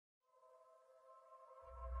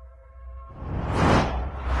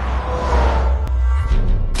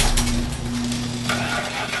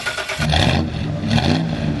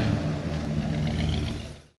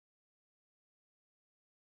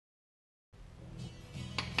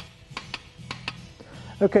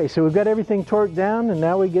Okay, so we've got everything torqued down, and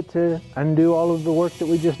now we get to undo all of the work that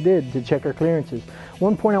we just did to check our clearances.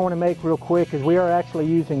 One point I want to make real quick is we are actually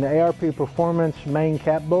using the ARP Performance main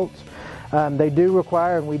cap bolts. They do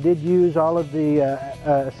require, and we did use all of the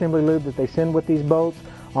assembly lube that they send with these bolts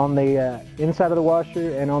on the inside of the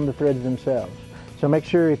washer and on the threads themselves. So make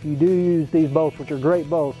sure if you do use these bolts, which are great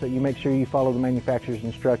bolts, that you make sure you follow the manufacturer's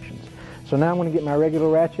instructions. So now I'm going to get my regular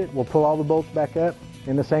ratchet. We'll pull all the bolts back up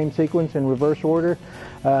in the same sequence in reverse order,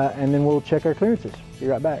 and then we'll check our clearances. Be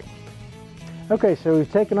right back. Okay, so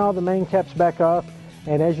we've taken all the main caps back off,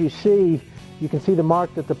 and as you can see the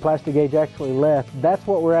mark that the Plastigauge actually left. That's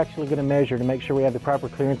what we're actually going to measure to make sure we have the proper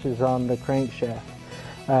clearances on the crankshaft.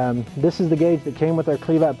 This is the gauge that came with our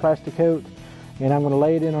cleave-out plastic coat, and I'm going to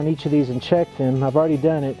lay it in on each of these and check them. I've already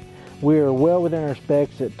done it. We are well within our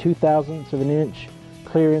specs at 2/1000ths of an inch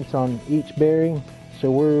clearance on each bearing, so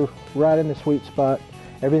we're right in the sweet spot.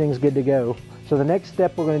 Everything's good to go. So the next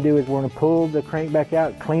step we're going to do is we're going to pull the crank back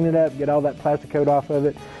out, clean it up, get all that plastic coat off of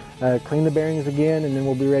it, clean the bearings again, and then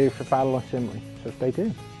we'll be ready for final assembly. So stay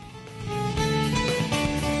tuned.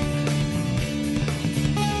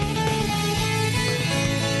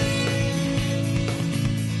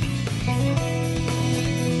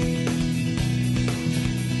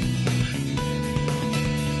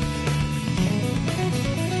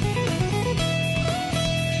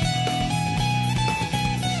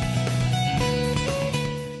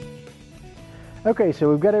 Okay, so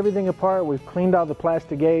we've got everything apart. We've cleaned all the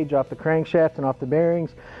Plastigauge off the crankshaft and off the bearings.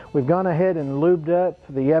 We've gone ahead and lubed up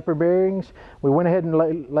the upper bearings. We went ahead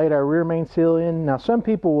and laid our rear main seal in. Now some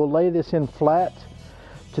people will lay this in flat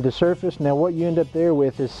to the surface. Now what you end up there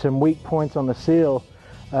with is some weak points on the seal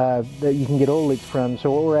that you can get oil leaks from.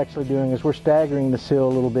 So what we're actually doing is we're staggering the seal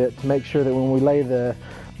a little bit to make sure that when we lay the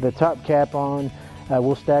top cap on,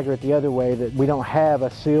 we'll stagger it the other way, that we don't have a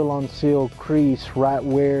seal-on-seal crease right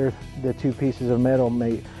where the two pieces of metal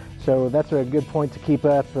meet. So that's a good point to keep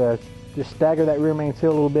up. Just stagger that rear main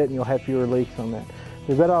seal a little bit and you'll have fewer leaks on that. So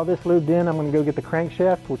we've got all this lubed in. I'm going to go get the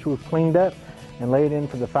crankshaft, which we've cleaned up, and lay it in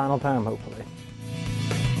for the final time, hopefully.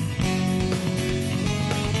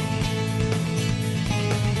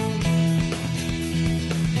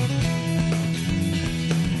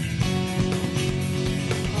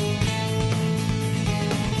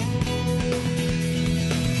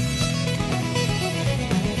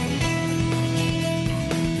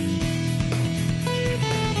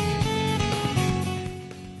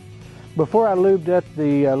 Before I lubed up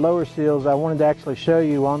the lower seals, I wanted to actually show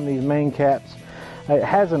you on these main caps. It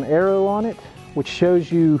has an arrow on it which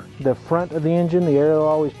shows you the front of the engine. The arrow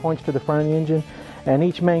always points to the front of the engine, and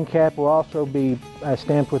each main cap will also be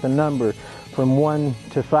stamped with a number from 1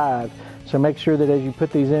 to 5. So make sure that as you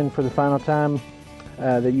put these in for the final time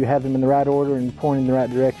that you have them in the right order and pointing in the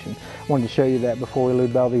right direction. I wanted to show you that before we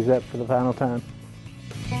lubed all these up for the final time.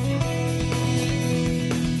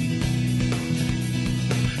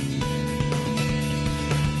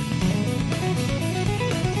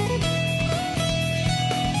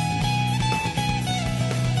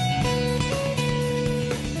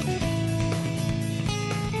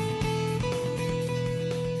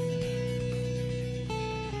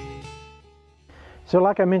 So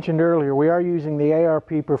like I mentioned earlier, we are using the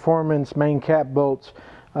ARP Performance main cap bolts.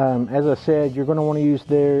 As I said, you're going to want to use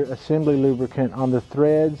their assembly lubricant on the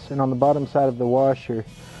threads and on the bottom side of the washer.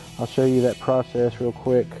 I'll show you that process real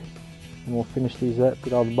quick, and we'll finish these up,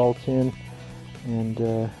 get all the bolts in, and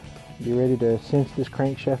be ready to cinch this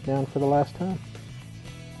crankshaft down for the last time.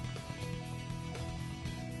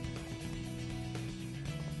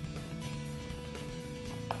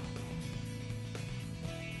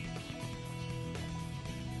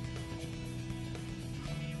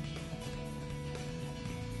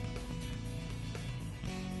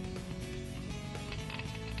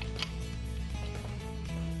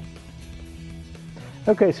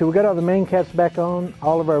 Okay, so we got all the main caps back on.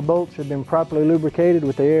 All of our bolts have been properly lubricated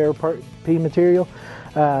with the ARP material.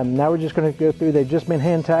 Now we're just going to go through, they've just been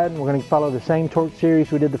hand tied, and we're going to follow the same torque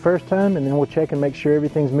series we did the first time, and then we'll check and make sure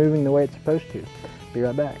everything's moving the way it's supposed to. Be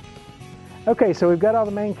right back. Okay, so we've got all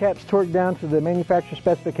the main caps torqued down to the manufacturer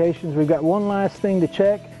specifications. We've got one last thing to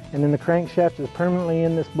check, and then the crankshaft is permanently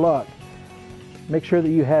in this block. Make sure that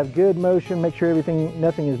you have good motion, make sure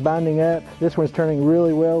nothing is binding up. This one's turning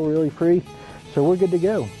really well, really free. So we're good to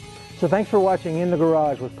go. So thanks for watching In the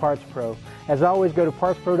Garage with Parts Pro. As always, go to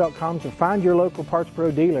partspro.com to find your local Parts Pro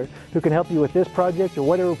dealer who can help you with this project or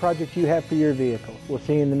whatever project you have for your vehicle. We'll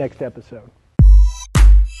see you in the next episode.